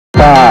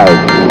5,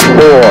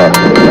 4,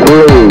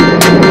 3,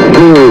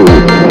 2,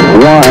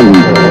 1,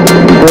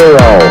 0.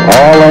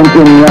 All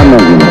engine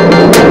running.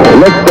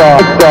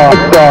 Liftoff,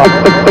 liftoff.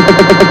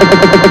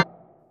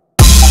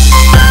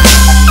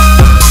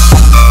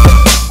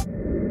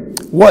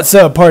 What's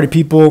up, party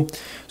people?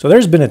 So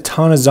there's been a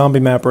ton of zombie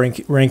map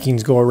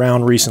rankings go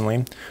around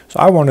recently, so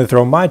I wanted to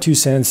throw my 2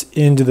 cents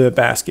into the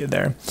basket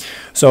there.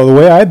 So the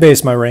way I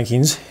base my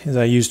rankings is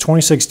I used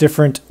 26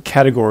 different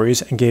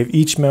categories and gave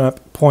each map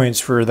points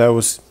for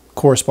those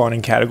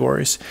corresponding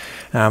categories.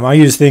 I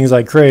use things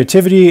like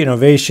creativity,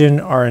 innovation,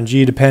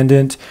 RNG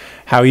dependent,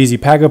 how easy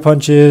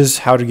Pack-a-Punch is,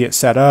 how to get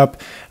set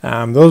up.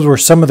 Those were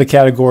some of the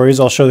categories.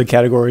 I'll show the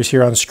categories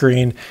here on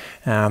screen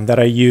that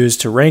I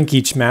used to rank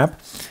each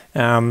map.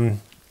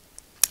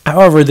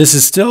 However, this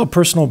is still a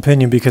personal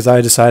opinion because I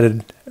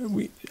decided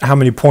how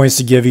many points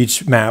to give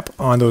each map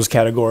on those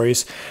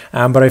categories.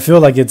 But I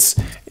feel like it's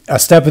a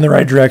step in the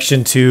right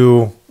direction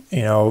to,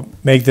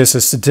 make this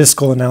a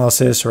statistical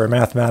analysis or a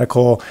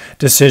mathematical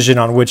decision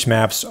on which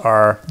maps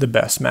are the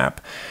best map.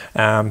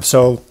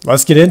 So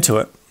let's get into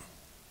it.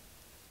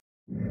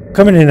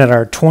 Coming in at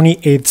our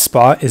 28th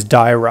spot is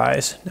Die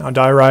Rise. Now,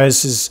 Die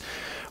Rise's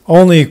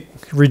only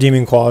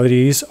redeeming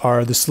qualities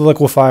are the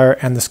Soliquifier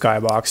and the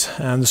Skybox.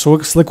 The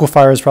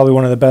Soliquifier is probably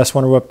one of the best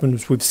wonder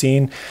weapons we've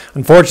seen.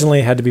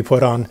 Unfortunately, it had to be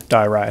put on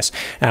Die Rise.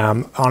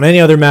 On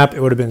any other map,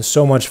 it would have been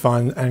so much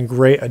fun and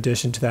great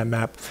addition to that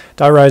map.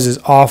 Die Rise is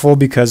awful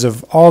because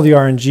of all the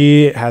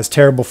RNG. It has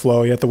terrible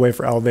flow. You have to wait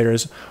for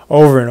elevators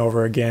over and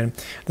over again.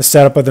 The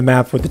setup of the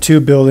map with the 2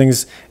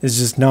 buildings is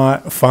just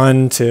not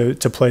fun to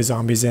play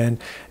zombies in.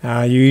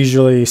 You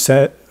usually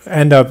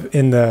end up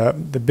in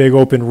the big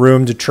open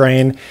room to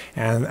train,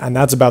 and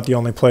that's about the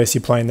only place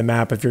you play in the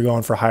map if you're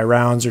going for high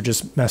rounds or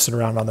just messing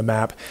around on the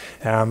map.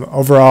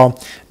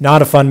 Overall,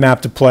 not a fun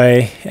map to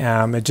play.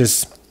 It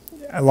just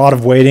a lot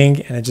of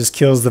waiting, and it just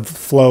kills the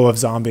flow of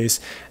zombies.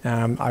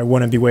 I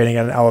wouldn't be waiting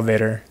at an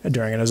elevator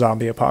during a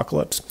zombie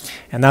apocalypse,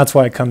 and that's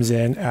why it comes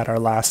in at our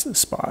last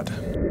spot.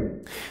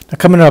 Now,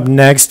 coming up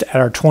next at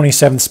our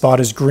 27th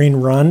spot is Green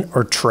Run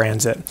or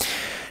Transit.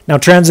 Now,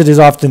 Transit is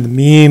often the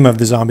meme of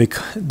the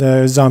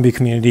zombie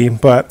community,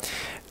 but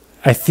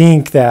I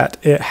think that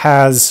it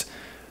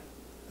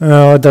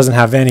doesn't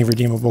have any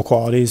redeemable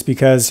qualities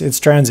because it's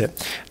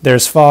Transit.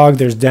 There's fog,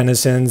 there's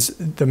denizens.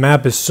 The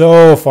map is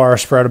so far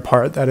spread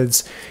apart that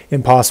it's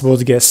impossible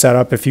to get set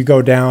up. If you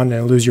go down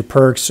and lose your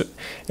perks,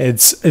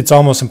 it's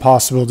almost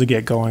impossible to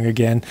get going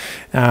again.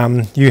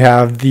 You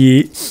have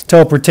the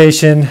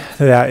teleportation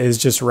that is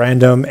just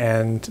random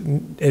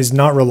and is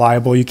not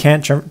reliable. You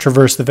can't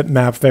traverse the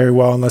map very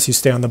well unless you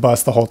stay on the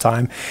bus the whole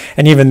time,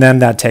 and even then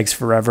that takes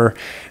forever.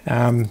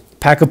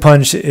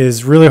 Pack-a-Punch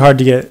is really hard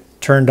to get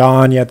turned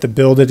on. You have to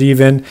build it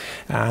even,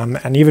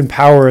 and even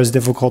power is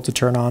difficult to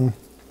turn on.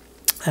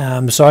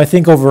 So I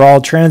think overall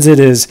Transit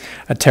is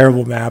a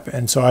terrible map,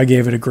 and so I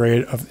gave it a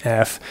grade of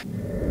F.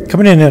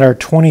 Coming in at our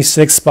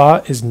 26th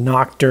spot is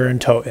Nocturne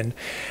Toten.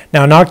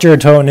 Now, Nocturne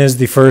Toten is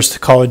the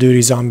first Call of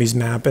Duty Zombies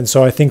map, and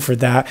so I think for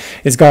that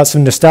it's got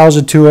some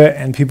nostalgia to it,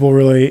 and people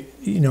really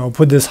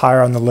put this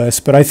higher on the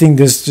list. But I think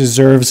this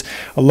deserves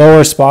a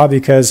lower spot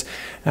because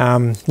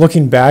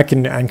looking back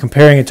and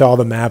comparing it to all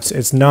the maps,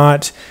 it's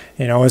not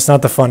it's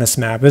not the funnest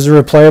map. Is it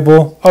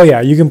replayable? Oh yeah,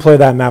 you can play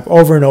that map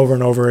over and over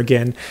and over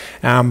again,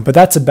 but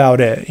that's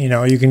about it.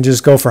 You can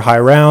just go for high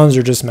rounds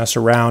or just mess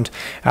around.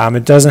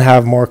 It doesn't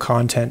have more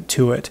content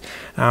to it,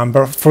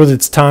 but for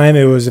its time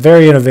it was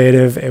very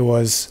innovative. It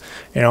was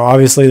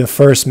obviously the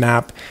first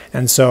map,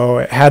 and so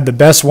it had the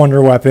best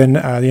wonder weapon,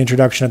 the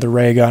introduction of the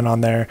ray gun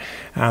on there,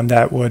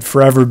 that would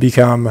forever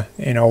become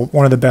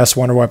one of the best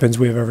wonder weapons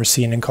we've ever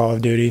seen in Call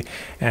of Duty.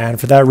 And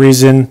for that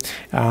reason,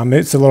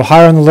 it's a little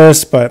higher on the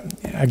list, but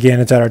again,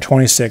 it's at our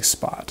 26th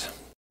spot.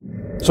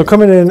 So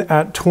coming in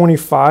at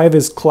 25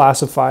 is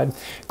Classified.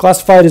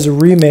 Classified is a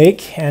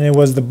remake, and it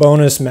was the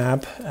bonus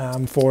map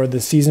for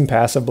the season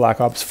pass of Black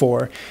Ops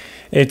 4.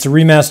 It's a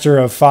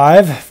remaster of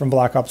 5 from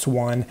Black Ops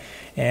 1,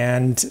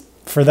 and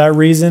for that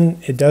reason,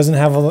 it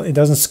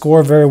doesn't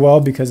score very well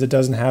because it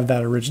doesn't have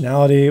that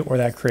originality or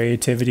that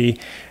creativity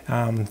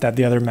that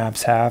the other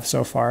maps have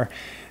so far.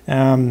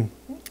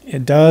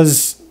 It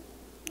does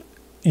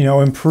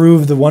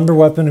improve the wonder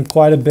weapon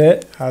quite a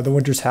bit. The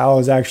Winter's Howl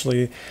is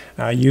actually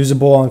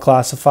usable on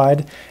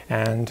Classified,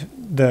 and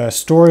the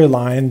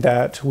storyline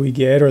that we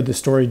get, or the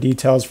story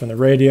details from the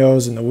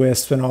radios and the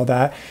wisps and all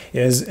that,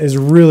 is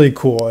really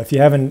cool. If you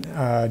haven't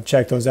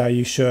checked those out,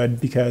 you should,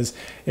 because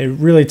it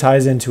really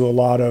ties into a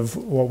lot of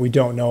what we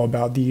don't know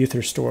about the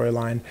Ether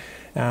storyline.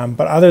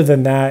 But other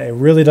than that, it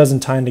really doesn't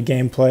tie into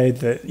gameplay.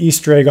 The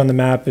Easter egg on the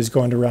map is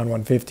going to round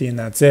 150, and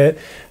that's it.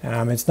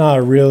 It's not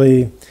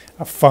a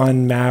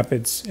fun map.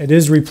 It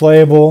is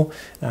replayable,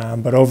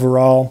 but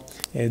overall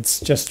it's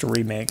just a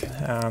remake,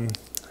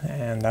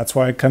 and that's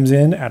why it comes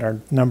in at our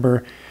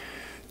number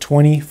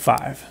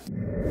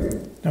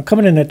 25. Now,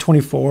 coming in at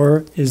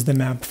 24 is the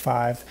map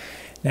 5.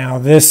 Now,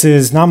 this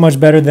is not much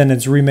better than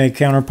its remake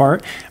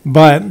counterpart,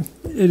 but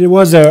it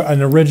was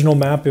an original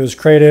map. It was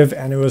creative,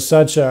 and it was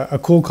such a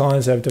cool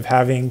concept of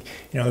having,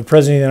 the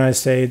President of the United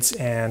States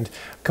and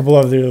a couple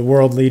of the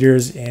world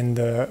leaders in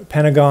the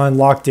Pentagon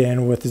locked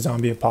in with the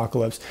zombie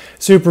apocalypse.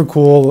 Super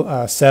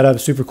cool setup,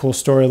 super cool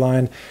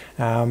storyline,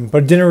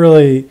 but didn't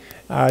really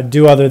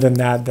do other than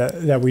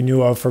that we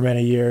knew of for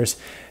many years.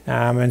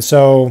 And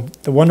so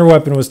the Wonder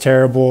Weapon was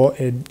terrible.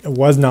 It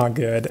was not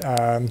good.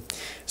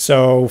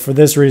 So for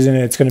this reason,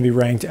 it's going to be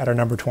ranked at our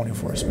number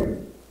 24 spot.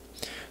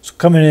 So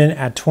coming in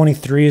at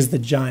 23 is the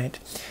Giant.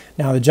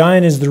 Now the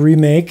Giant is the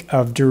remake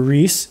of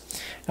AGEREE,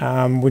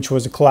 which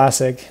was a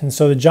classic. And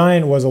so the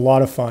Giant was a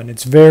lot of fun.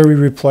 It's very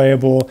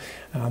replayable.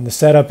 The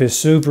setup is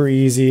super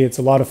easy. It's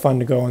a lot of fun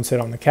to go and sit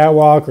on the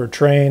catwalk or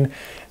train.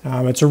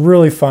 It's a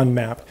really fun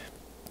map.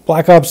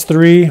 Black Ops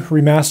 3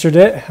 remastered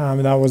it.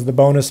 That was the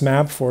bonus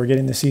map for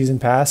getting the season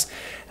pass,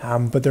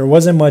 but there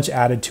wasn't much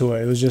added to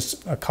it. It was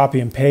just a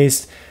copy and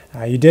paste.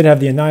 You did have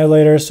the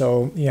Annihilator,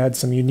 so you had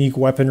some unique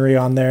weaponry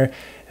on there,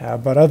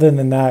 but other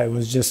than that, it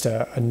was just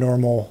a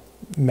normal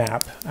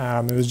map.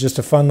 It was just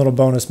a fun little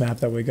bonus map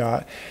that we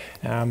got,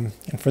 and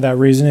for that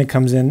reason, it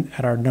comes in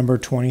at our number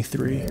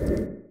 23.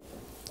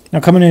 Now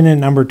coming in at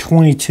number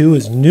 22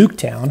 is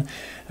Nuketown.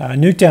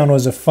 Nuketown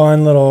was a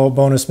fun little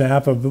bonus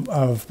map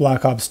of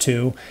Black Ops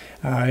 2.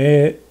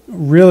 It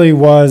really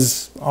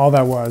was all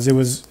that was. It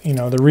was,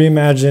 the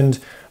reimagined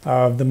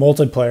of the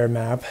multiplayer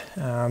map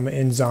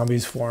in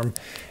zombies form.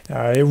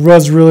 It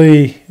was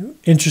really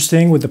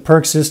interesting with the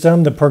perk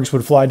system. The perks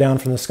would fly down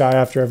from the sky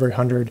after every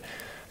 100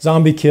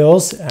 zombie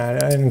kills,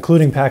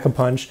 including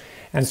Pack-a-Punch.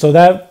 And so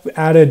that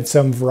added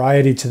some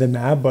variety to the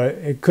map, but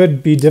it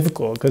could be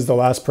difficult because the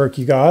last perk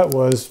you got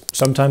was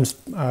sometimes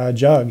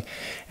Jug,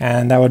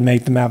 and that would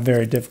make the map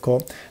very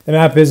difficult. The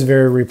map is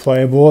very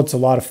replayable. It's a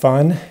lot of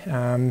fun,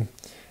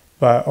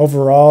 but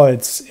overall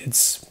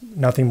it's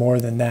nothing more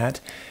than that.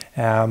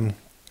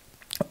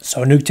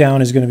 So Nuketown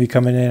is going to be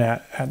coming in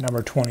at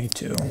number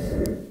 22.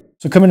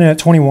 So coming in at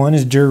 21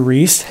 is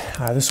AGEREE.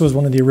 This was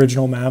one of the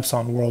original maps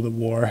on World at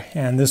War,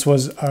 and this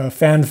was a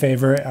fan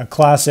favorite, a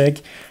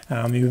classic.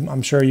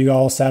 I'm sure you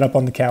all sat up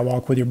on the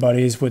catwalk with your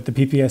buddies with the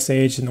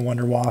PPSH and the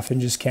Wonder Waff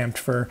and just camped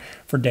for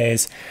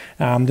days.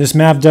 This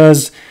map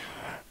doesn't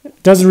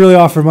really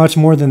offer much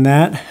more than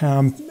that.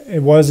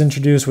 It was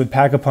introduced with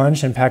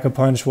Pack-a-Punch, and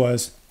Pack-a-Punch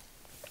was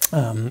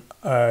a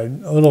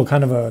little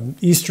kind of an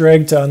Easter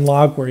egg to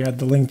unlock where you had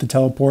to link the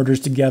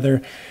teleporters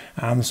together.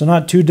 So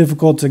not too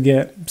difficult to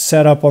get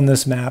set up on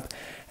this map.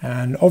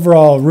 And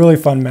overall, a really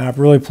fun map,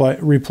 really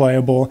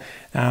replayable,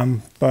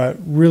 but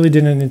really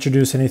didn't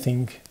introduce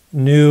anything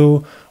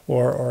new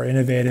or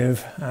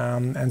innovative.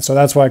 And so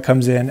that's why it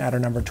comes in at our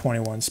number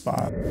 21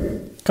 spot.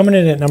 Coming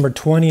in at number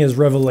 20 is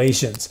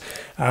Revelations.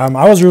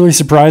 I was really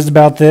surprised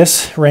about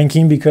this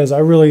ranking because I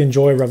really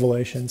enjoy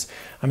Revelations.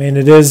 I mean,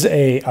 it is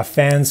a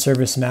fan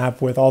service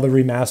map with all the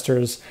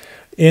remasters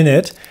in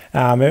it.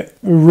 It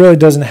really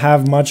doesn't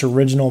have much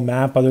original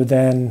map other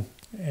than,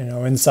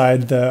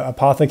 inside the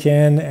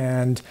Apothecon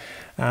and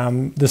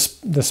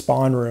the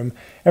spawn room.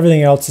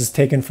 Everything else is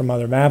taken from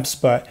other maps,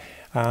 but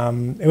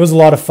it was a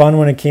lot of fun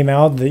when it came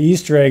out. The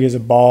Easter egg is a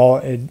ball.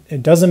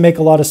 It doesn't make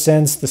a lot of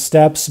sense, the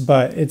steps,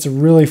 but it's a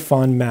really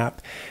fun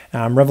map.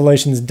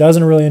 Revelations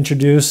doesn't really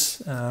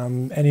introduce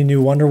any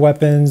new wonder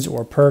weapons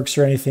or perks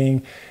or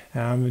anything.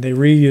 They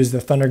reused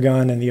the Thunder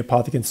Gun and the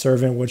Apothecon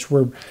Servant, which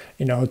were,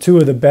 two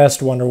of the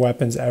best wonder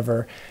weapons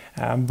ever.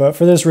 But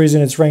for this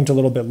reason, it's ranked a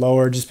little bit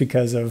lower just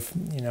because of,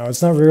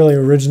 it's not really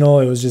original.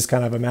 It was just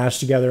kind of a mash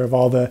together of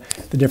all the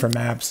different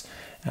maps.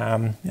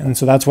 And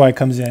so that's why it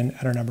comes in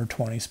at our number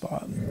 20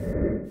 spot.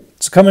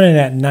 So coming in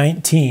at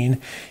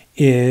 19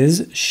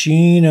 is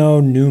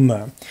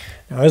Shinonuma.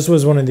 Now this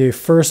was one of the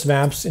first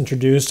maps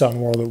introduced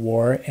on World at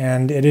War,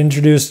 and it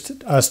introduced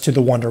us to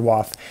the Wonder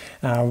Waff,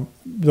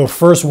 the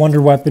first wonder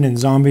weapon in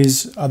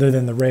zombies other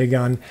than the ray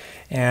gun,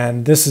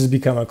 and this has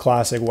become a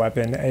classic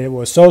weapon. It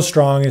was so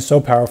strong and so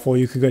powerful,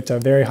 you could get to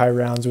very high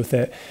rounds with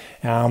it,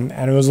 and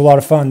it was a lot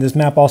of fun. This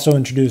map also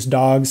introduced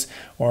dogs,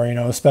 or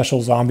a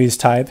special zombies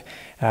type.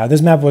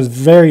 This map was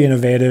very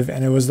innovative,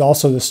 and it was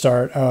also the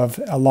start of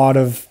a lot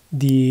of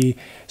the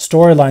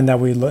storyline that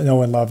we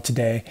know and love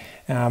today.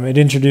 It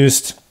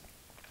introduced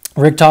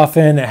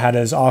Richthofen. It had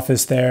his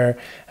office there.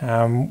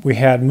 We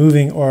had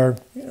moving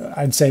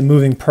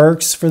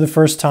perks for the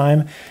first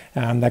time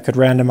that could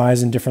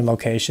randomize in different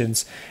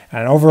locations.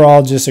 And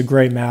overall, just a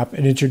great map.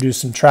 It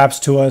introduced some traps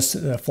to us,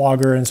 the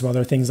flogger and some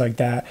other things like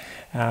that.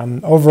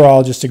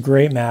 Overall, just a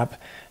great map.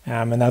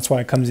 And that's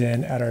why it comes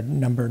in at our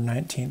number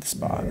 19th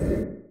spot.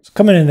 So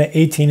coming in at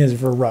 18 is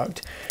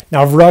Verrucht.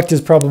 Now Verrucht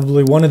is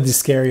probably one of the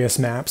scariest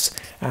maps.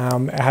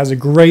 It has a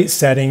great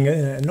setting,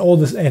 an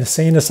old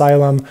insane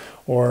asylum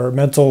or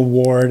mental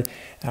ward.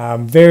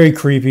 Very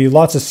creepy,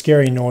 lots of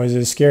scary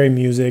noises, scary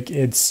music.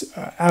 It's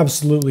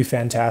absolutely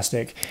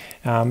fantastic.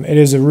 It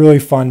is a really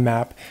fun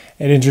map.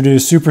 It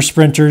introduced super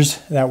sprinters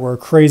that were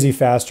crazy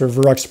faster,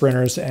 Verrucht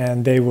sprinters,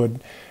 and they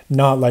would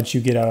not let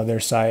you get out of their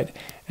sight.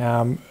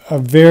 A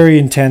very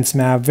intense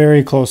map,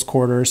 very close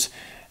quarters.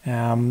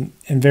 and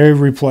very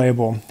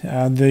replayable.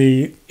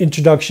 The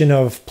introduction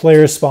of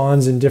player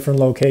spawns in different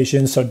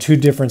locations, so 2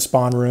 different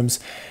spawn rooms,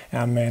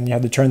 and you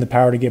had to turn the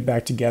power to get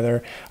back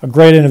together. A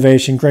great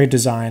innovation, great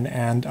design,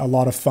 and a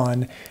lot of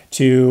fun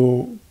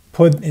to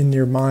put in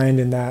your mind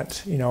in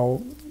that, you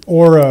know,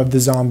 aura of the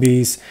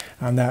zombies,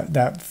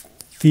 that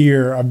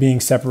fear of being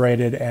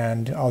separated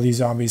and all these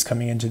zombies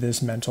coming into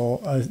this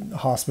mental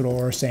hospital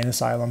or sane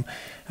asylum.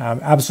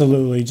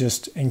 Absolutely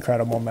just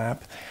incredible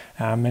map.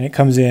 And it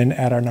comes in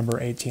at our number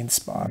 18th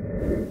spot.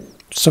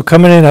 So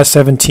coming in at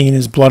 17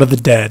 is Blood of the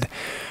Dead.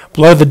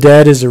 Blood of the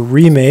Dead is a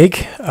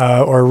remake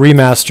or a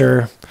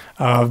remaster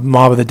of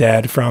Mob of the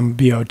Dead from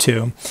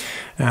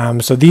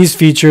BO2. So these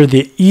feature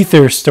the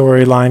Ether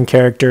storyline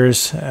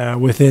characters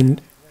within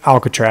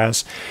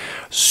Alcatraz.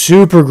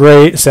 Super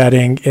great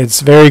setting.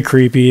 It's very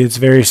creepy. It's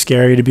very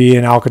scary to be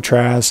in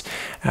Alcatraz.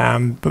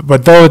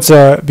 But though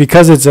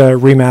because it's a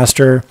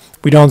remaster,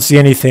 we don't see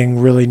anything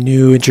really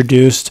new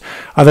introduced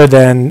other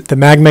than the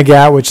Magma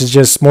Gat, which is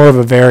just more of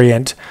a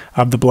variant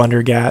of the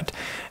Blunder Gat.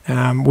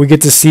 We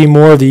get to see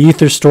more of the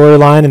Ether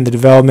storyline and the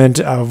development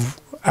of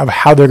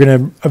how they're going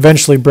to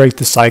eventually break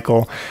the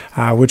cycle,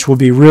 which will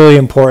be really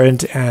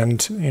important,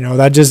 and you know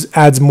that just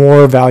adds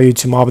more value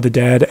to Mob of the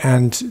Dead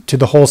and to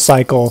the whole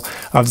cycle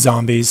of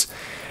zombies.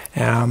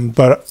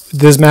 But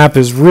this map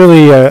is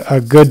really a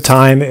good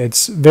time.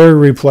 It's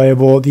very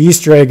replayable. The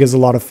Easter egg is a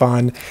lot of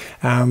fun,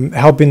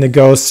 helping the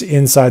ghosts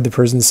inside the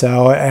prison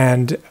cell,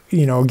 and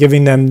you know,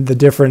 giving them the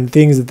different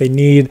things that they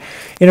need.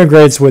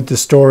 Integrates with the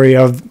story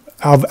of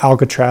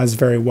Alcatraz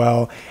very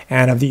well,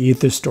 and of the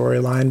Ether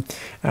storyline.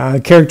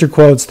 Character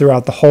quotes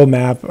throughout the whole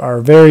map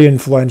are very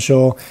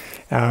influential,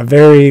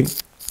 very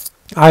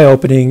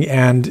eye-opening,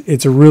 and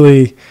it's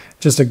really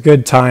just a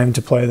good time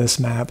to play this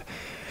map.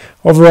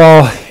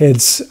 Overall,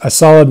 it's a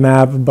solid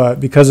map, but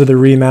because of the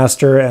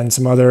remaster and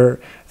some other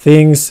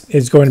things,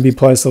 it's going to be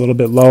placed a little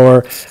bit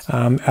lower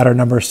at our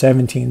number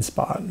 17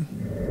 spot.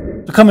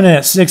 So coming in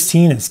at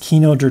 16 is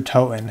Kino der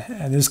Toten.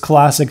 And this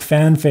classic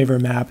fan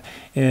favorite map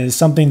is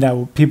something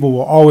that people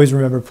will always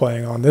remember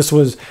playing on. This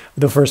was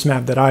the first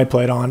map that I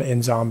played on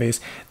in Zombies.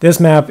 This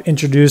map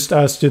introduced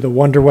us to the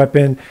wonder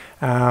weapon,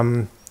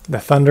 the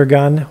Thunder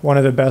Gun, one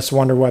of the best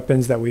wonder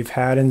weapons that we've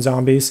had in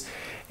Zombies.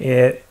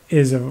 It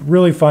is a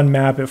really fun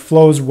map. It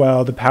flows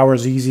well. The power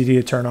is easy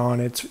to turn on.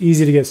 It's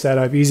easy to get set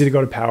up, easy to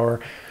go to power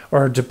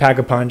or to pack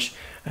a punch.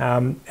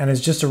 And it's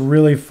just a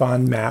really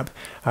fun map.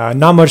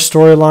 Not much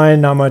storyline,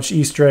 not much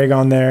Easter egg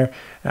on there.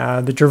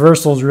 The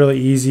traversal is really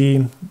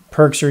easy.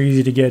 Perks are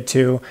easy to get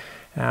to.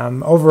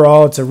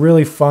 Overall, it's a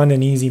really fun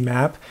and easy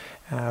map,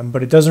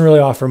 but it doesn't really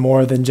offer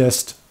more than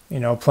just, you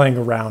know, playing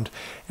around.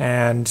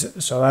 And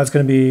so that's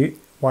going to be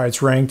why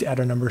it's ranked at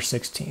our number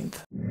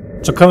 16th.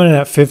 So coming in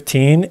at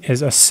 15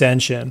 is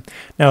Ascension.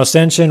 Now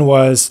Ascension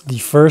was the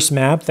first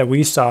map that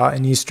we saw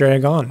an Easter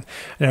egg on,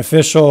 an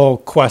official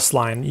quest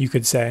line, you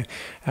could say.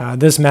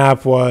 This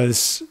map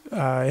was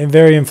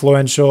very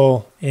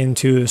influential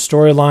into the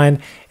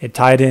storyline. It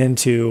tied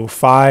into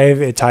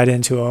 5, it tied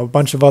into a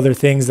bunch of other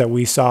things that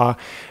we saw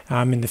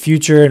in the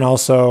future, and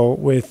also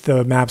with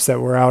the maps that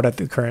were out at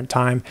the current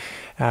time.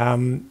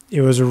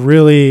 It was a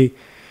really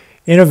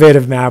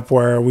innovative map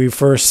where we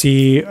first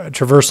see a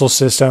traversal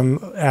system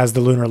as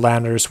the lunar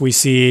landers. We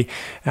see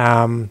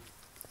the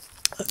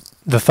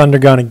Thunder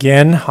Gun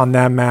again on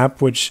that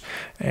map, which,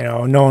 you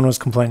know, no one was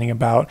complaining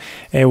about.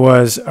 It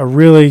was a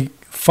really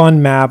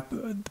fun map.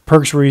 The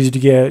perks were easy to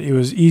get. It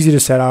was easy to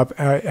set up.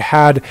 It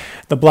had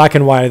the black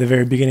and white at the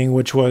very beginning,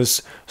 which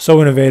was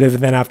so innovative.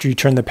 And then after you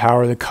turn the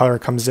power, the color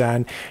comes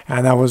in,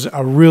 and that was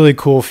a really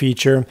cool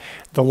feature.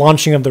 The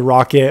launching of the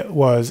rocket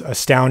was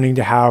astounding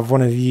to have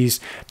one of these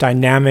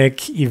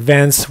dynamic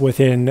events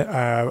within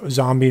a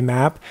zombie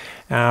map.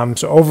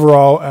 So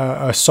overall,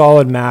 a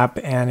solid map,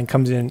 and it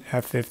comes in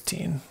at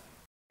 15.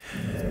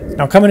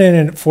 Now coming in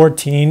at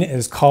 14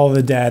 is Call of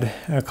the Dead.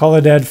 Call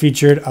of the Dead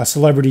featured a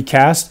celebrity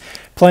cast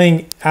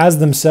playing as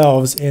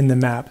themselves in the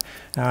map.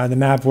 The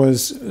map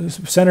was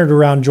centered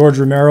around George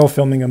Romero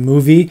filming a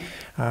movie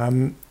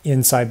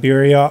in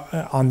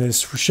Siberia on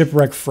this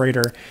shipwrecked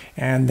freighter,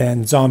 and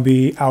then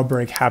zombie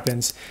outbreak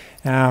happens.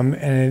 And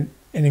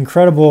an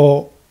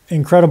incredible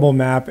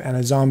map and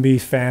a zombie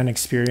fan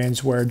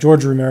experience where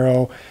George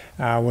Romero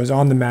was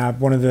on the map,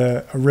 one of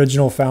the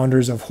original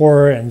founders of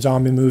horror and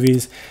zombie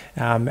movies,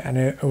 and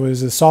it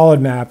was a solid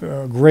map,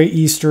 a great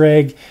Easter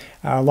egg,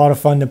 a lot of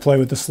fun to play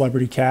with the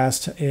celebrity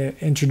cast. It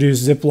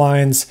introduced zip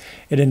lines,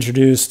 it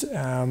introduced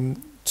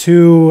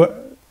 2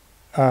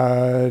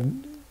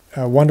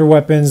 wonder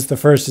weapons. The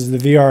first is the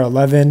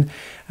VR-11,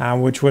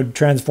 which would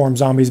transform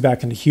zombies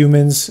back into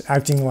humans,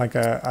 acting like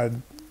a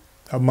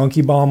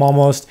monkey bomb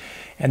almost.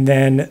 And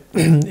then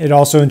it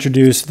also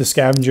introduced the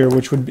Scavenger,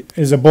 which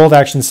is a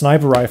bolt-action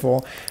sniper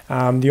rifle,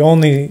 the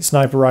only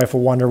sniper rifle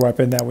wonder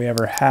weapon that we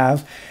ever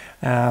have.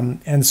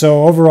 And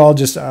so overall,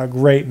 just a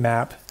great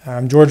map.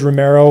 George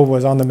Romero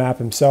was on the map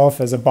himself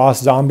as a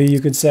boss zombie, you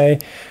could say,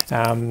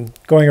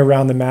 going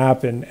around the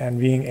map and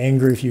being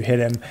angry if you hit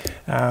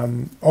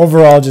him.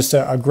 Overall, just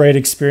a great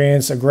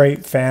experience, a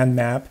great fan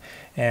map,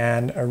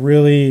 and a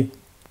really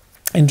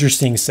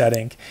interesting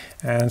setting.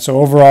 And so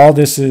overall,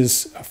 this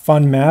is a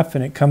fun map,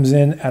 and it comes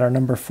in at our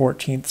number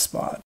 14th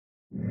spot.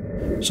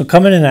 So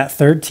coming in at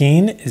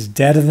 13 is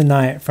Dead of the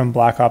Night from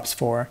Black Ops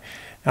 4.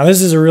 Now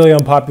this is a really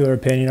unpopular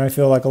opinion. I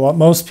feel like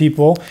most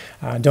people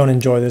don't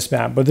enjoy this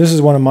map, but this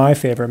is one of my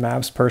favorite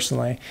maps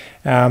personally.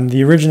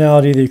 The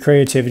originality, the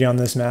creativity on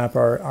this map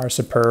are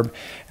superb.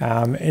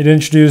 It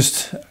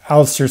introduced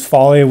Alistair's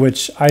Folly,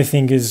 which I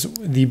think is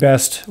the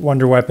best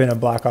wonder weapon of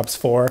Black Ops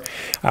 4.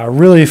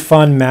 Really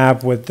fun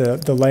map with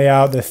the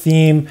layout, the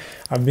theme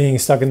of being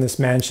stuck in this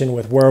mansion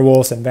with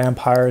werewolves and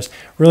vampires,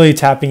 really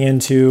tapping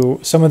into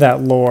some of that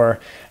lore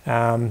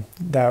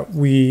that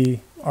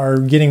we are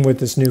getting with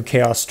this new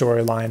Chaos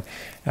storyline.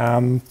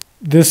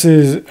 This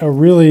is a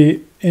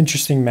really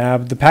interesting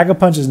map. The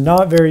Pack-a-Punch is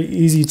not very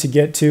easy to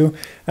get to,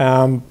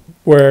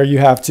 where you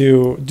have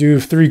to do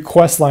 3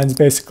 quest lines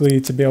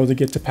basically to be able to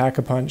get to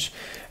Pack-a-Punch.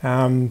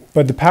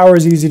 But the power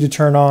is easy to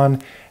turn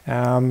on.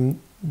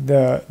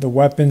 The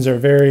weapons are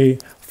very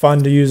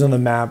fun to use on the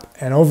map,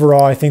 and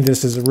overall I think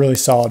this is a really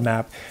solid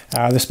map.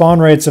 The spawn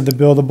rates of the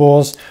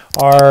buildables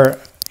are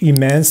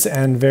immense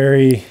and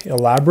very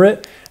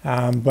elaborate,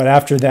 but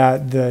after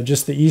that,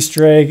 just the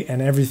Easter egg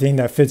and everything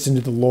that fits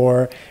into the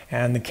lore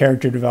and the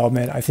character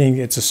development, I think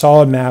it's a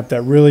solid map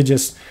that really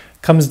just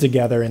comes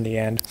together in the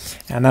end,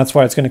 and that's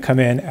why it's going to come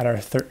in at our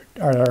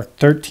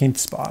 13th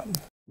spot.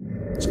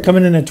 So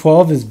coming in at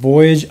 12 is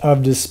Voyage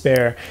of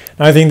Despair.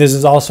 Now I think this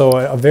is also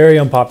a very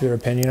unpopular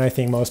opinion. I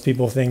think most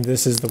people think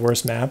this is the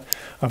worst map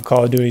of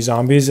Call of Duty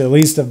Zombies, at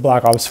least of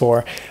Black Ops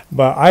 4.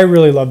 But I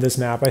really love this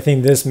map. I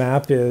think this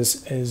map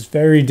is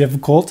very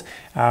difficult,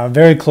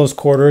 very close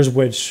quarters,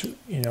 which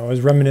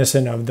is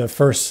reminiscent of the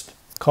first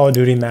Call of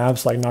Duty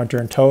maps like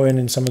Nocturne Toten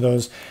and some of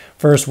those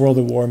first World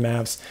at War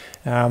maps.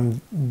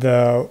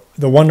 The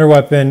wonder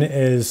weapon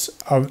is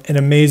an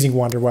amazing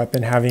wonder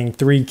weapon, having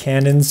 3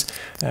 cannons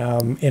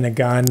in a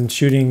gun,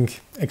 shooting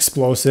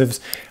explosives.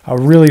 A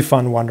really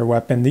fun wonder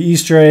weapon. The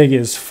Easter egg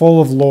is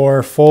full of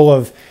lore, full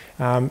of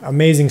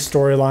amazing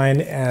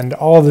storyline, and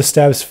all the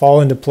steps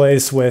fall into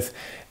place with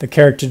the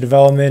character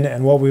development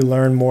and what we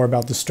learn more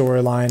about the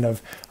storyline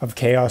of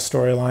Chaos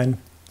storyline.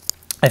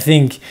 I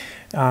think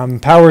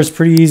power is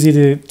pretty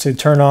easy to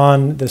turn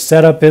on. The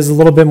setup is a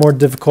little bit more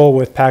difficult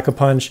with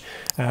Pack-a-Punch,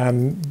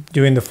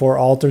 doing the 4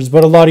 altars,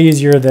 but a lot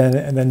easier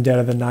than Dead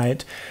of the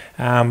Night.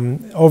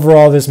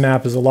 Overall, this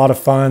map is a lot of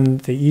fun.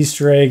 The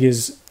Easter egg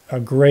is a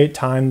great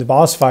time. The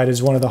boss fight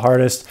is one of the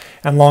hardest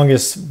and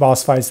longest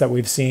boss fights that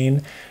we've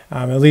seen,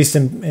 at least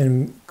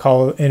in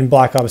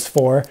Black Ops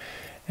 4.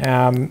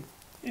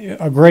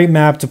 A great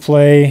map to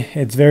play.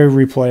 It's very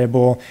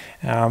replayable,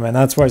 and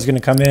that's why it's going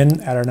to come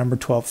in at our number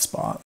 12th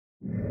spot.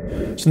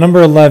 So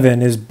number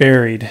 11 is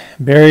Buried.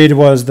 Buried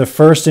was the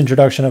first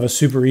introduction of a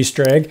super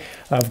Easter egg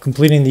of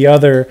completing the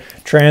other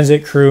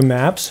transit crew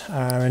maps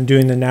and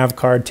doing the nav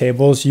card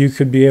tables. You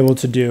could be able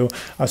to do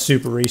a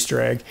super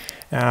Easter egg.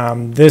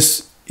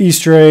 This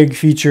Easter egg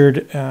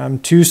featured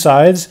 2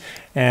 sides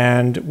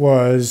and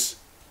was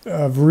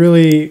a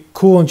really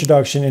cool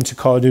introduction into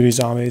Call of Duty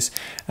Zombies.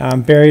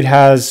 Buried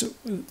has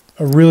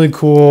a really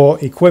cool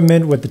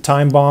equipment with the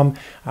time bomb,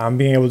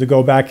 being able to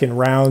go back in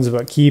rounds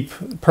but keep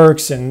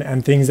perks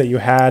and things that you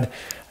had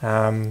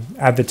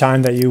at the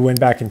time that you went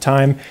back in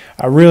time.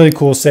 A really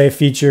cool save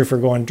feature for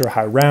going to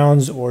high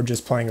rounds or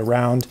just playing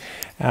around.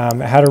 It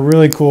had a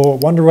really cool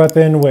wonder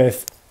weapon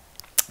with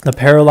the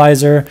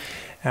paralyzer,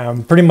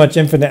 pretty much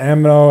infinite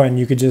ammo, and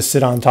you could just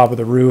sit on top of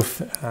the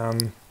roof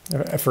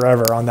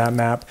forever on that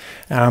map.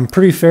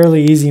 Pretty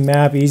fairly easy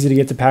map, easy to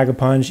get to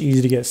Pack-a-Punch,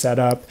 easy to get set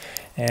up,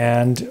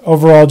 and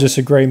overall just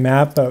a great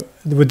map. But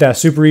with that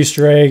super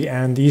Easter egg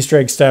and the Easter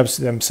egg steps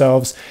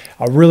themselves,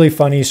 a really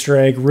fun Easter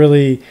egg,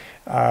 really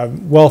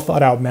well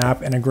thought out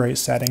map and a great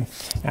setting,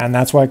 and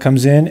that's why it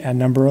comes in at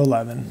number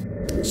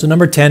 11. So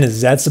number 10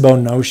 is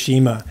Zetsubo no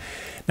Shima.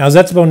 Now,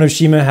 Zetsubo no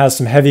Shima has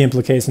some heavy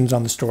implications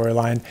on the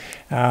storyline.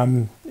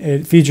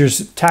 It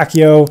features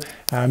Takeo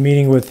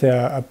meeting with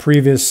a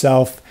previous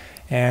self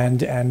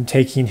and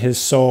taking his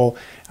soul.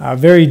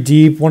 Very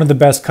deep, one of the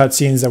best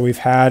cutscenes that we've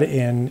had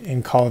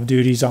in Call of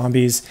Duty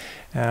Zombies.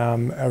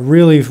 A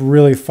really,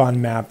 really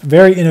fun map,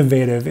 very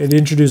innovative. It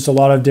introduced a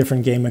lot of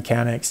different game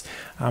mechanics.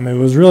 It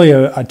was really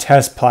a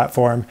test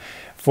platform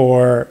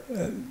for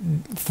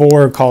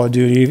Call of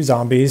Duty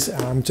Zombies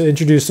to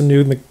introduce some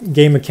new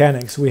game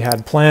mechanics. We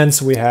had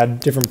plants, we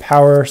had different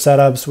power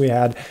setups, we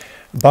had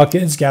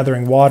buckets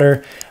gathering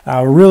water.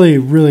 Really,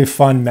 really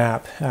fun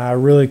map,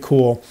 really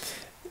cool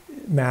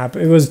map.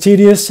 It was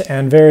tedious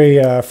and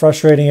very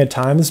frustrating at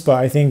times, but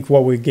I think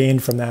what we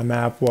gained from that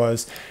map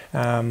was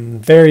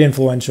very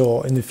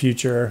influential in the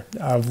future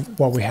of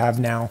what we have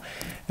now.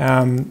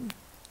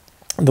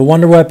 The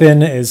wonder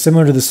weapon is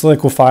similar to the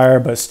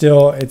Solidifier, but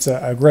still it's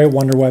a great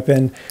wonder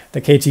weapon.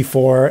 The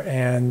KT4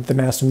 and the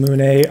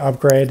Masamune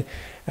upgrade.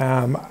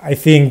 I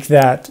think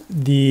that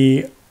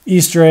the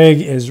Easter egg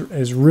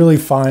is really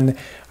fun.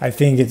 I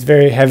think it's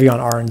very heavy on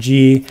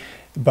RNG,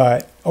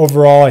 but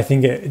overall, I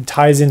think it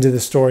ties into the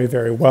story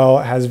very well.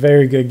 It has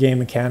very good game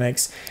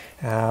mechanics.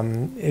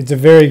 It's a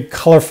very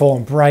colorful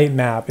and bright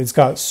map. It's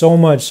got so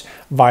much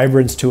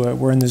vibrance to it.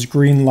 We're in this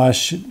green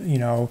lush,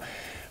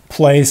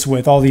 place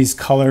with all these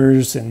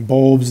colors and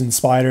bulbs and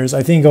spiders.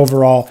 I think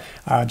overall,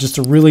 just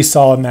a really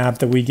solid map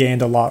that we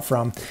gained a lot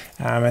from.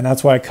 And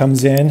that's why it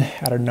comes in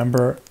at our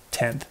number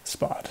 10th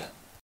spot.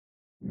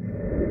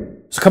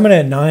 So coming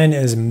at 9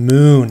 is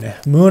Moon.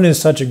 Moon is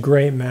such a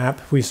great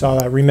map. We saw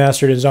that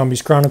remastered in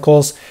Zombies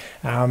Chronicles.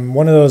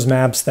 One of those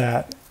maps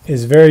that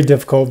is very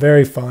difficult,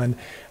 very fun.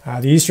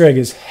 The Easter egg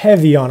is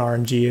heavy on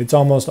RNG. It's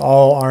almost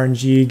all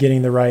RNG,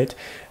 getting the right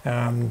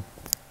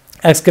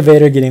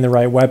excavator, getting the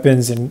right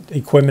weapons and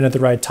equipment at the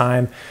right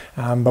time.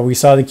 But we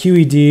saw the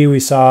QED, we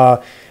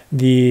saw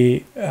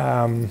the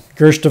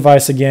Gersh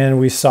device again,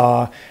 we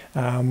saw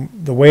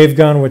the wave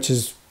gun, which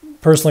is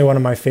personally one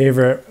of my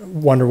favorite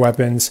wonder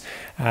weapons.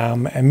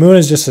 And Moon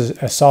is just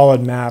a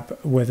solid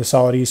map with a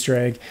solid Easter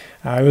egg.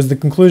 It was the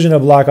conclusion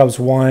of Black Ops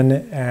 1,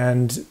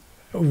 and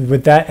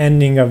with that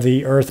ending of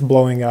the Earth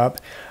blowing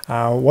up,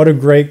 what a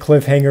great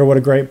cliffhanger, what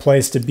a great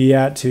place to be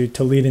at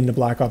to lead into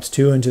Black Ops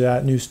 2, into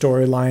that new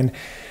storyline.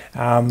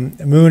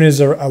 Moon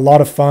is a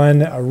lot of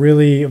fun, a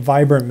really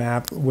vibrant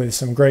map with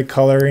some great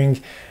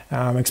coloring,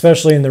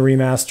 especially in the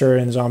remaster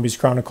in Zombies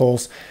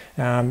Chronicles.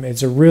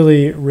 It's a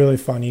really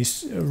fun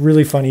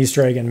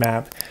Easter egg and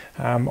map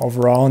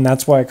overall, and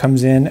that's why it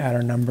comes in at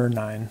our number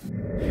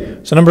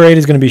 9. So number 8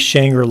 is going to be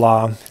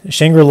Shangri-La.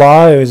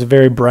 Shangri-La is a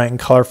very bright and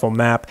colorful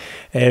map.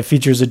 It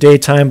features a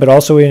daytime, but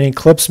also an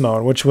eclipse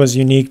mode, which was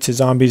unique to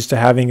Zombies, to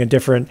having a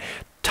different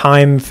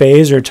time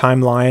phase or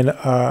timeline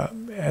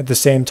at the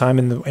same time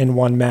in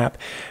one map.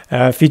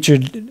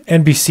 Featured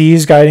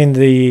NPCs guiding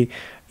the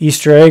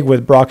Easter egg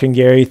with Brock and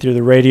Gary through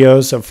the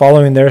radios, of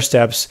following their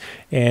steps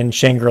in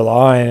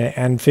Shangri-La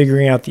and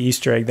figuring out the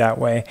Easter egg that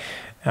way.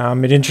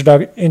 It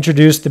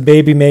introduced the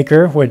Baby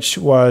Maker, which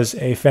was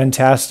a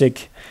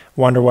fantastic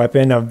wonder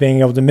weapon of being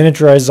able to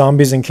miniaturize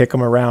zombies and kick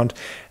them around.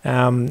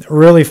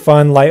 Really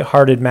fun,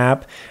 lighthearted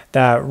map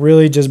that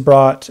really just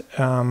brought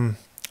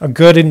a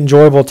good,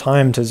 enjoyable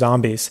time to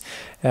Zombies.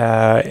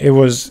 It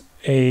was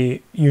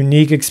a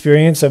unique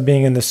experience of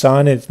being in the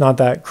sun. It's not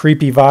that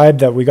creepy vibe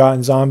that we got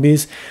in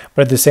Zombies,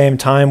 but at the same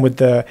time, with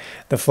the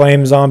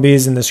flame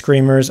zombies and the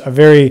screamers, a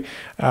very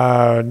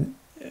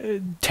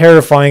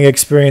terrifying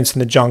experience in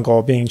the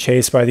jungle, being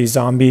chased by these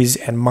zombies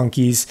and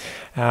monkeys.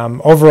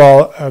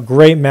 Overall, a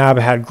great map,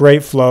 had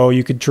great flow.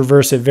 You could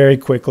traverse it very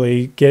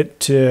quickly, get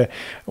to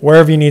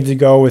wherever you need to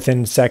go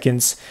within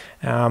seconds.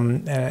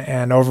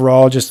 And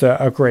overall, just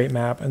a great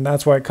map. And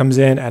that's why it comes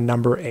in at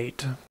number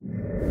 8.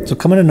 So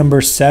coming to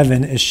number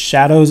 7 is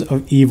Shadows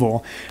of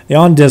Evil, the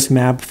on-disc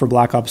map for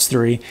Black Ops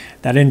 3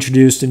 that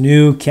introduced a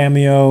new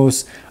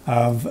cameos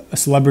of a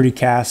celebrity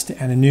cast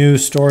and a new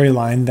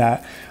storyline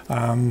that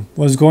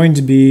was going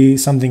to be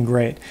something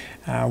great.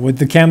 With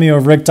the cameo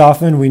of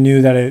Richtofen, we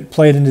knew that it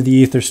played into the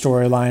Ether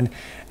storyline,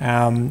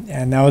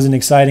 and that was an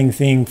exciting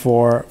thing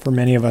for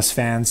many of us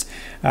fans.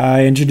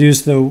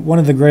 Introduced one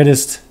of the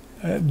greatest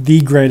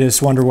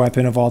wonder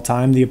weapon of all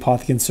time, the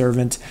Apothecary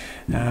Servant,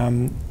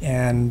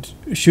 and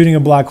shooting a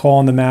black hole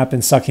on the map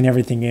and sucking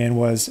everything in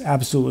was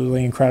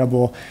absolutely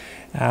incredible.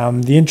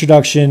 The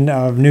introduction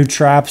of new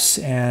traps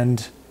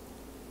and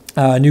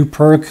a new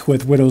perk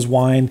with Widow's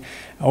Wine.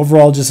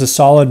 Overall, just a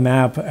solid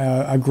map,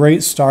 a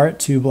great start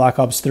to Black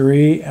Ops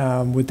 3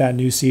 with that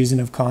new season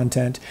of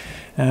content.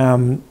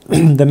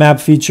 The map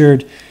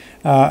featured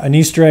an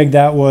Easter egg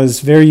that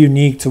was very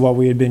unique to what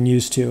we had been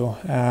used to.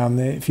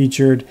 It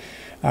featured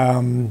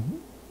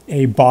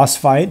a boss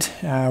fight,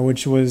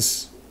 which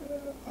was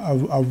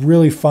a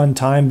really fun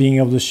time, being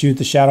able to shoot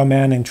the Shadow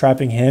Man and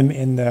trapping him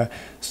in the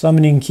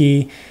summoning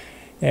key.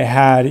 It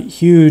had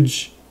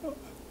huge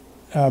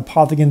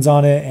apothegons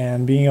on it,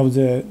 and being able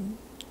to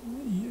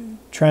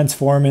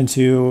transform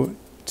into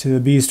the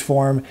beast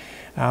form.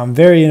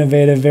 Very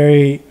innovative,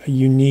 very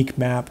unique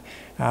map.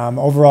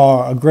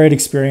 Overall, a great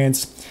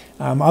experience.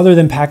 Other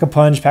than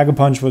Pack-a-Punch,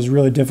 Pack-a-Punch was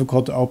really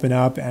difficult to open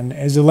up and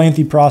is a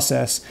lengthy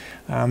process.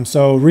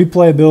 So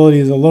replayability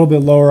is a little bit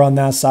lower on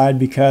that side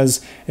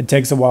because it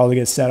takes a while to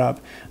get set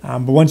up.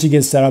 But once you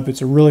get set up,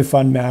 it's a really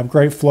fun map.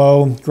 Great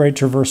flow, great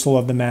traversal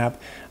of the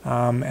map,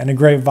 and a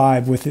great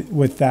vibe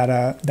with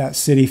that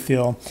city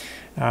feel.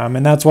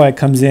 And that's why it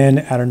comes in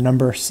at our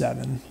number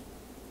 7.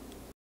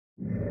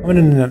 Coming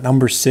in at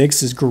number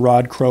 6 is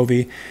Gorod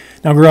Krovi.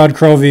 Now, Gorod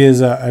Krovi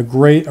is a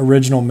great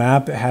original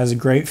map. It has a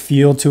great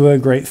feel to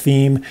it, great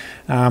theme.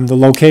 The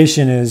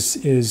location is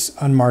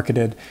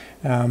unmarketed.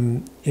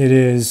 It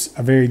is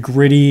a very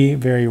gritty,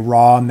 very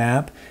raw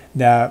map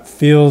that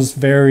feels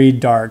very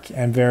dark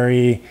and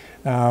very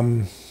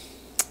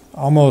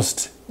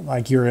almost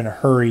like you're in a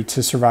hurry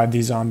to survive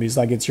these zombies,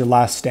 like it's your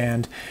last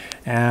stand.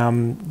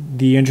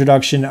 The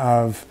introduction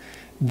of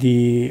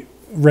the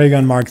Ray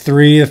Gun Mark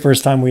III, the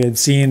first time we had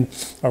seen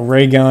a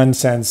ray gun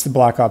since the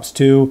Black Ops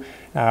 2.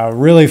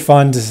 Really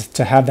fun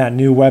to have that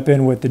new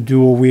weapon with the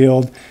dual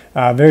wield.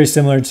 Very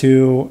similar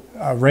to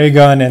a ray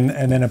gun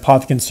and then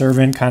Apothecary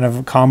Servant kind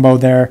of combo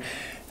there.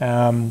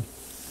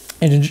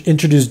 and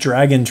introduced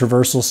dragon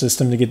traversal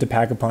system to get to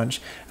Pack-a-Punch.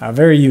 A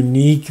very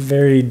unique,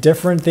 very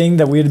different thing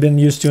that we had been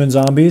used to in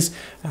zombies,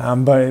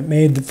 but it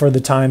made for the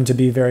time to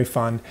be very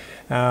fun.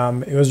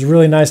 It was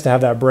really nice to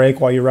have that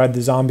break while you ride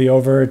the zombie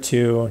over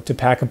to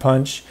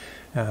Pack-a-Punch.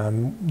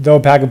 Though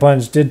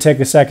Pack-a-Punch did take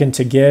a second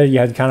to get, you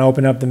had to kind of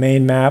open up the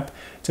main map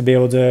to be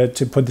able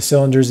to put the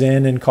cylinders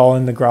in and call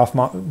in the Groff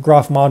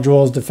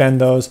modules,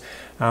 defend those,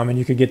 and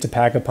you could get to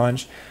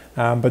Pack-a-Punch.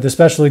 But the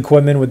special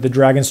equipment with the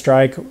Dragon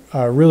Strike,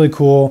 really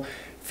cool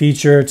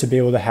feature to be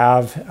able to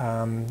have,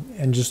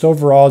 and just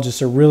overall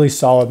just a really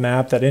solid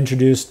map that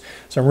introduced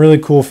some really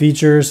cool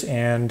features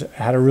and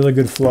had a really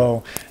good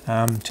flow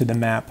to the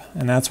map,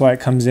 and that's why it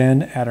comes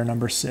in at our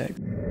number 6.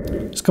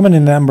 So coming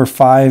in at number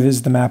 5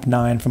 is the map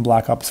 9 from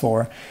Black Ops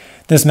 4.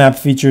 This map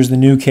features the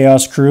new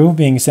Chaos crew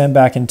being sent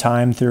back in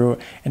time through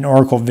an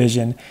Oracle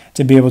vision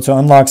to be able to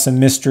unlock some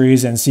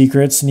mysteries and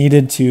secrets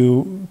needed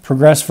to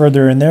progress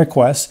further in their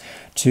quest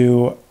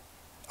to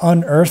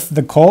unearth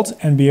the cult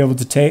and be able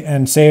to take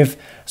and save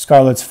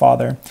Scarlet's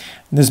father.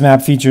 This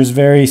map features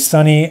very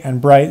sunny and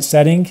bright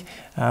setting,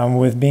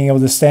 with being able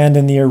to stand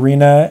in the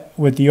arena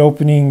with the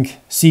opening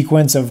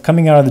sequence of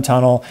coming out of the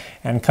tunnel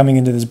and coming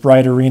into this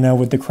bright arena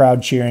with the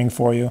crowd cheering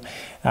for you.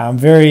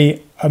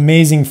 Very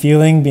amazing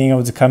feeling being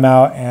able to come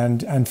out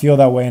and feel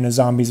that way in a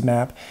zombies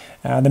map.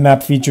 The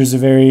map features a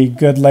very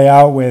good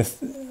layout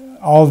with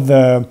all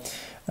the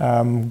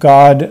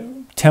god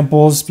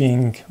temples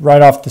being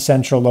right off the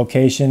central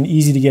location,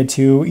 easy to get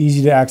to,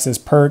 easy to access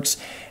perks,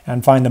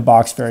 and find the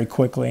box very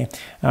quickly.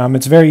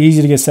 It's very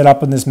easy to get set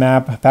up on this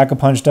map.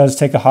 Pack-a-Punch does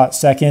take a hot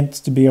second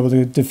to be able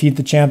to defeat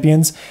the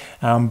champions,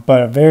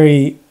 but a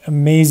very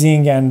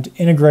amazing and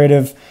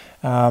integrative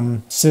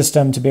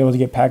system to be able to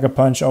get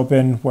Pack-a-Punch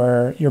open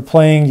where you're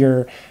playing,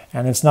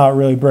 and it's not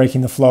really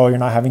breaking the flow. You're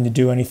not having to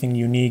do anything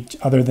unique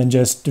other than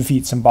just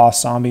defeat some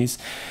boss zombies.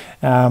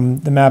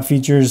 The map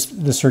features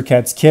the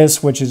Circuit's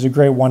Kiss, which is a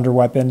great wonder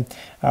weapon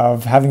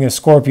of having a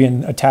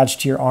scorpion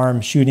attached to your arm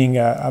shooting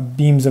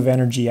beams of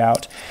energy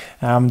out.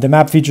 The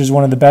map features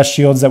one of the best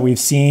shields that we've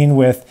seen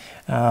with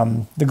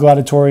the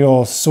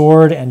gladiatorial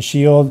sword and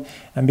shield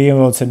and being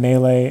able to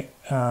melee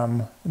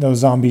those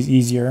zombies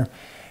easier.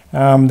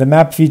 The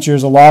map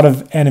features a lot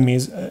of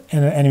enemies and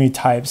enemy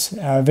types,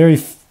 very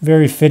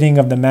fitting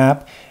of the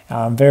map,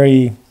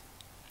 very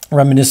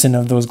reminiscent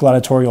of those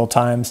gladiatorial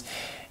times.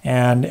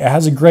 And it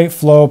has a great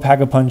flow.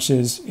 Pack-a-Punch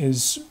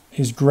is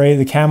great.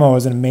 The camo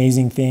is an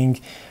amazing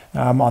thing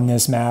on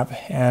this map.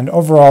 And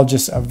overall,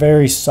 just a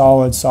very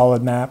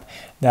solid map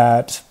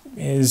that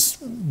is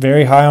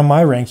very high on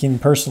my ranking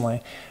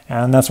personally.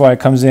 And that's why it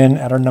comes in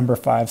at our number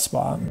 5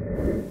 spot.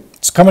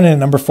 So coming in at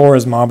number 4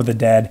 is Mob of the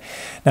Dead.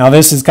 Now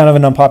this is kind of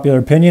an unpopular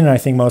opinion, and I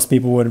think most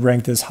people would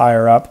rank this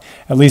higher up,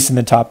 at least in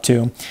the top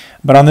 2.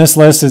 But on this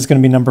list, it's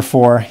going to be number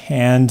 4.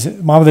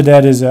 And Mob of the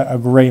Dead is a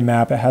great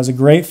map. It has a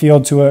great feel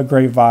to it, a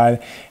great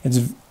vibe.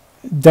 It's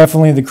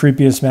definitely the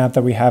creepiest map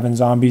that we have in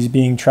zombies,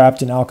 being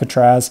trapped in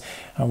Alcatraz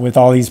with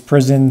all these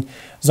prison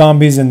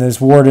zombies and this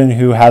warden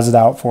who has it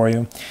out for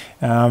you.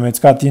 It's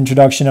got the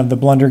introduction of the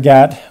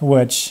Blundergat,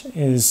 which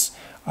is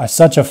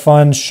such a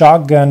fun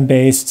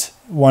shotgun-based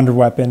wonder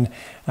weapon,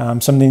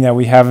 something that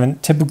we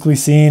haven't typically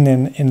seen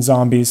in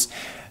zombies.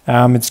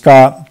 It's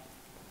got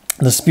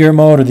the spirit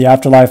mode or the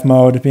afterlife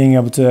mode, being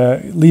able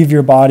to leave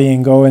your body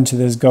and go into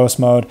this ghost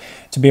mode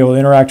to be able to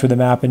interact with the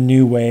map in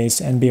new ways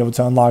and be able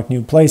to unlock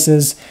new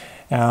places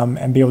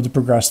and be able to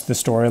progress the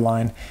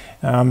storyline.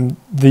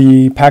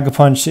 The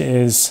Pack-a-Punch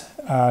is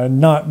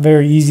not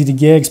very easy to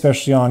get,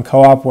 especially on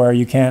co-op where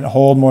you can't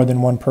hold more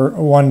than one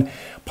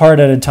part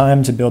at a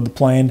time to build the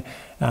plane.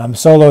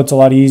 Solo, it's a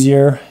lot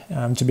easier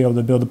to be able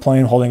to build a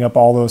plane holding up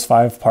all those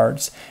 5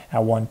 parts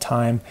at one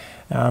time.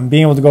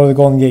 Being able to go to the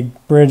Golden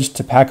Gate Bridge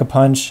to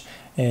Pack-a-Punch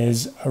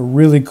is a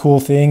really cool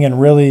thing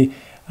and really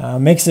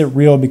makes it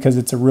real because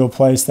it's a real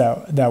place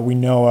that we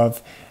know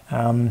of,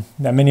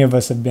 that many of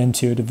us have been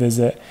to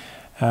visit.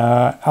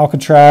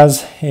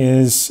 Alcatraz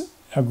is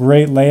a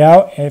great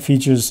layout. It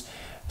features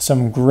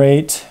some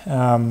great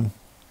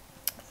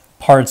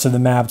parts of the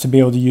map to be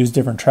able to use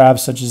different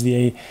traps, such as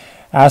the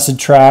acid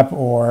trap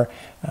or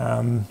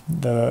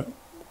the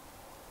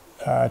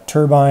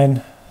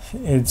turbine.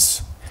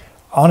 It's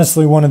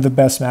honestly one of the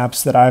best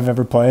maps that I've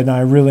ever played, and I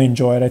really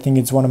enjoy it. I think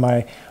it's one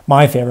of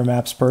my favorite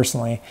maps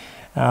personally.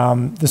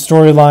 The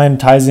storyline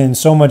ties in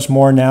so much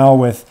more now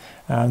with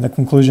the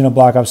conclusion of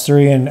Black Ops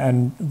 3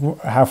 and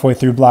halfway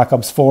through Black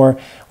Ops 4.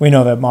 We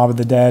know that Mob of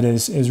the Dead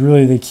is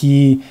really the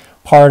key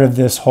part of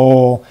this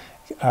whole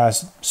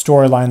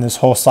storyline, this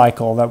whole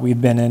cycle that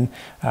we've been in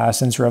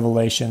since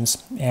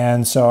Revelations.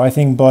 And so I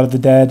think Blood of the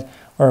Dead,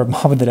 or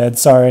Mob of the Dead,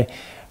 sorry,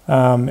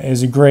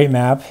 is a great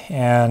map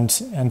and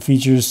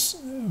features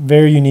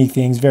very unique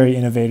things, very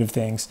innovative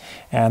things,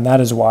 and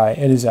that is why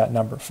it is at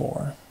number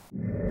 4.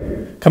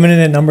 Coming in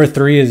at number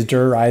 3 is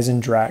Der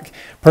Eisendrak.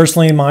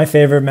 Personally, my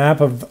favorite map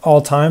of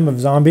all time of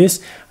zombies.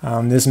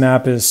 This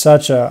map is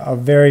such a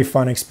very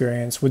fun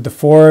experience with the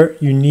 4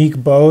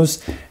 unique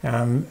bows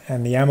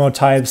and the ammo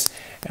types.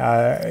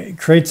 It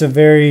creates a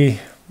very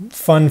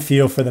fun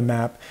feel for the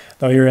map.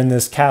 Though you're in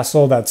this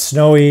castle that's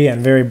snowy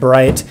and very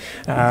bright,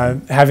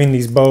 having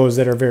these bows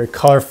that are very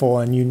colorful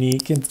and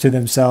unique to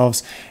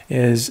themselves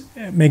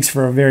makes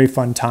for a very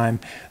fun time.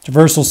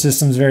 Traversal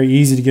system is very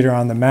easy to get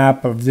around the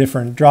map of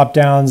different drop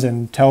downs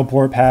and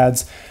teleport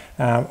pads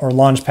or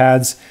launch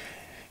pads.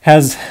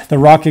 Has the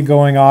rocket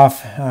going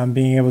off,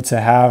 being able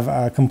to have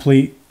a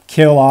complete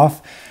kill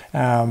off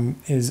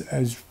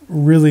is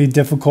really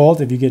difficult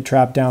if you get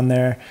trapped down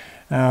there.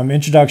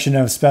 Introduction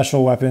of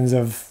special weapons,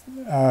 of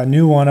a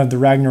new one of the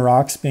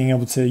Ragnaroks, being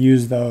able to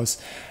use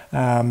those.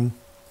 I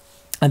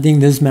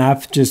think this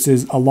map just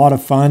is a lot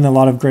of fun, a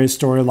lot of great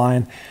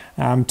storyline.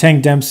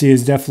 Tank Dempsey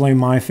is definitely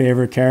my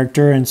favorite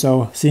character, and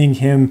so seeing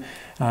him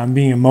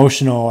being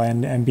emotional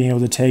and being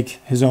able to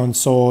take his own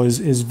soul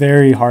is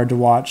very hard to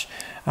watch.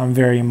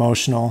 Very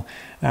emotional.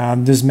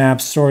 This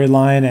map's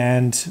storyline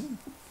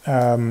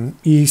and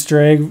Easter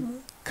egg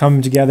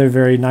come together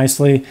very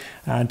nicely,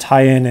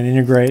 tie in and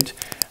integrate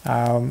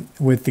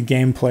with the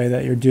gameplay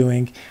that you're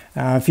doing.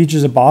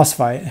 Features a boss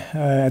fight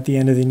at the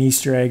end of the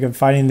Easter egg of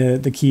fighting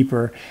the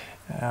Keeper.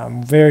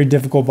 Very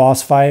difficult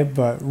boss fight,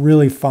 but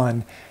really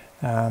fun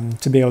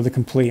to be able to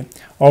complete.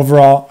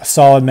 Overall, a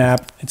solid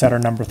map. It's at our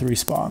number 3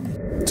 spot.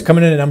 So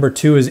coming in at number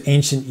 2 is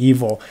Ancient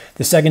Evil,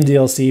 the second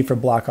DLC for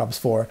Black Ops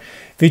 4,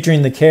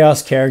 featuring the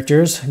Chaos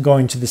characters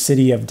going to the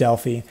city of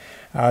Delphi.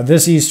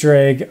 This Easter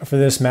egg for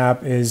this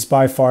map is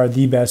by far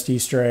the best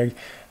Easter egg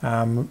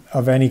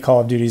of any Call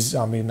of Duty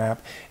zombie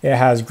map. It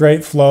has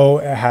great flow,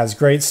 it has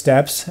great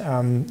steps,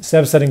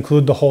 steps that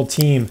include the whole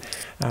team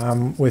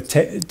with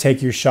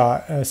Take Your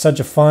Shot. Such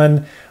a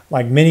fun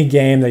mini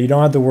game that you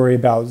don't have to worry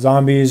about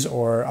zombies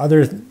or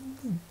other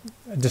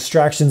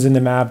distractions in the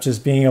map,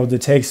 just being able to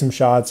take some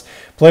shots,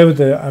 play with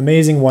the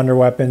amazing wonder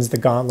weapons, the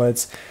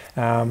gauntlets,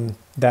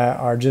 that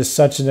are just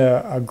such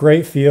a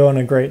great feel and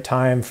a great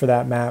time for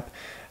that map.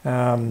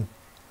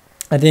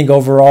 I think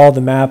overall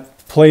the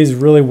map plays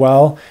really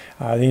well.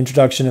 The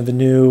introduction of the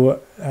new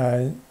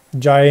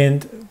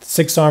giant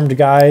 6-armed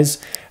guys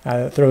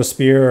that throw a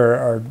spear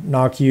or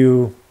knock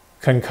you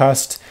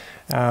concussed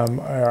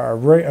are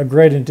a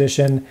great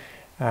addition.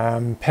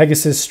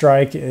 Pegasus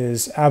Strike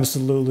is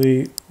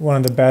absolutely one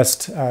of the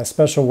best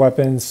special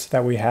weapons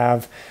that we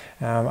have.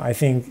 I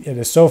think it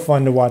is so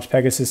fun to watch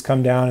Pegasus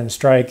come down and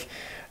strike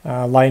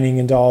lightning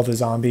into all the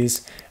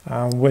zombies.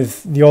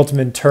 With the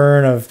ultimate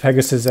turn of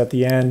Pegasus at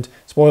the end,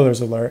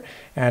 spoilers alert,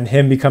 and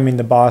him becoming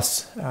the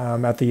boss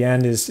at the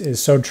end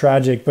is so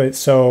tragic but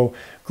so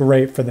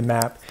great for the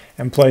map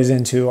and plays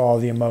into all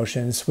the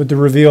emotions. With the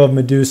reveal of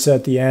Medusa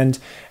at the end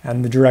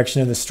and the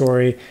direction of the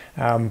story,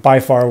 by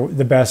far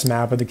the best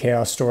map of the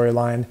Chaos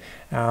storyline.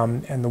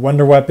 And the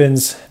wonder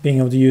weapons, being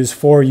able to use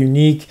 4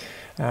 unique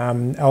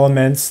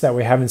elements that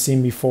we haven't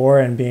seen before,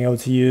 and being able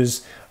to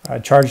use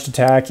charged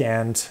attack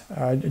and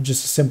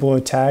just a simple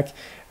attack.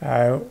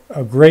 A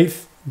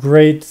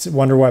great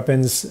wonder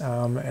weapons,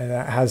 and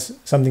that has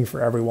something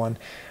for everyone.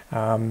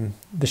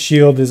 The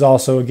shield is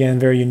also, again,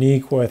 very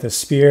unique with a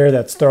spear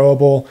that's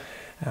throwable,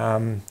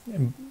 and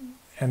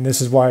this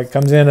is why it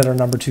comes in at our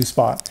number 2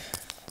 spot.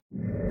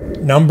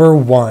 Number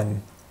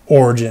 1,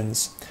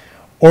 Origins.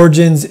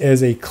 Origins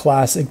is a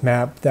classic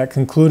map that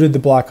concluded the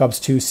Black Ops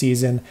 2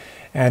 season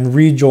and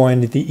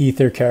rejoined the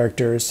Ether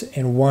characters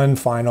in one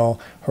final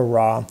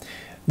hurrah.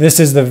 This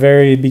is the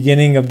very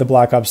beginning of the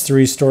Black Ops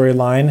 3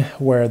 storyline,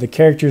 where the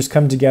characters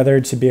come together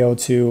to be able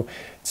to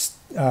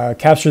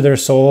capture their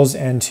souls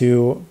and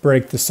to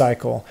break the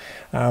cycle.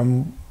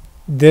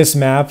 This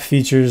map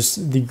features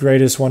the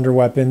greatest wonder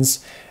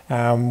weapons,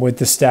 with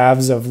the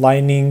staves of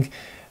lightning,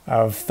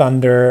 of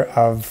thunder,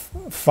 of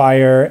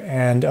fire,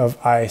 and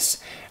of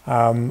ice.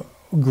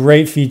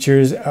 Great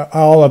features,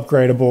 all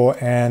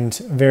upgradable and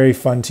very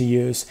fun to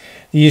use.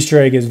 The Easter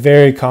egg is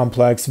very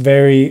complex,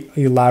 very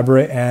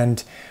elaborate,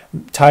 and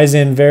ties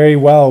in very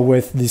well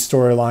with the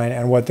storyline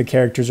and what the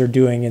characters are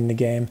doing in the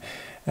game.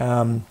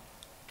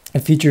 It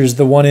features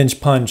the 1-inch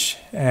punch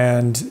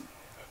and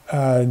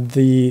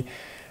the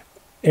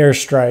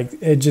airstrike.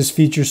 It just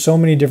features so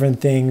many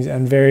different things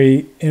and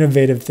very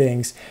innovative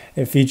things.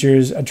 It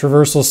features a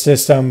traversal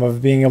system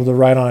of being able to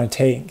ride on a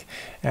tank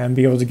and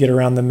be able to get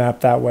around the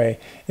map that way.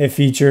 It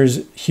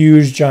features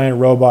huge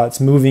giant robots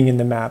moving in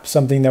the map,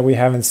 something that we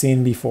haven't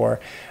seen before,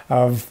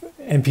 of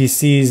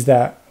NPCs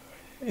that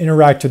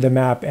interact with the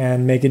map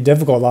and make it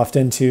difficult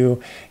often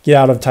to get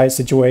out of tight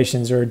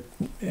situations or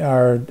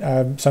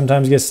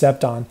sometimes get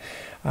stepped on.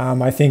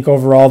 I think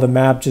overall the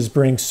map just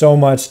brings so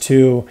much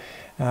to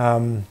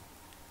the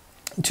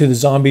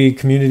zombie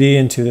community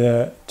and to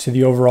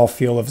the overall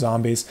feel of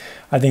zombies.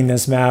 I think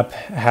this map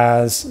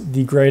has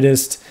the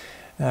greatest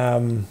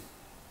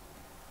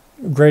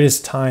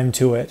time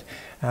to it.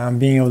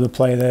 Being able to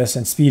play this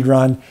and speed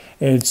run,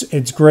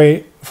 it's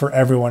great for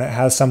everyone. It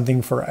has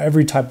something for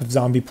every type of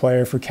zombie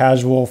player, for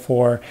casual,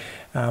 for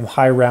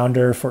high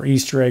rounder, for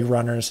Easter egg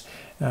runners.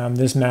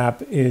 This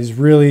map is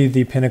really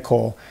the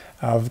pinnacle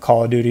of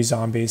Call of Duty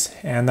Zombies,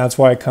 and that's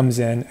why it comes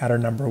in at our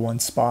number 1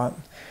 spot.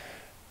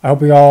 I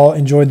hope you all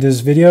enjoyed this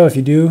video. If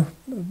you do,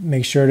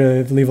 make sure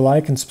to leave a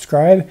like and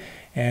subscribe,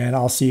 and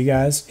I'll see you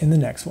guys in the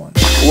next one.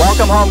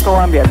 Welcome home,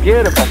 Columbia.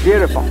 Beautiful,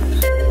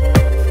 beautiful.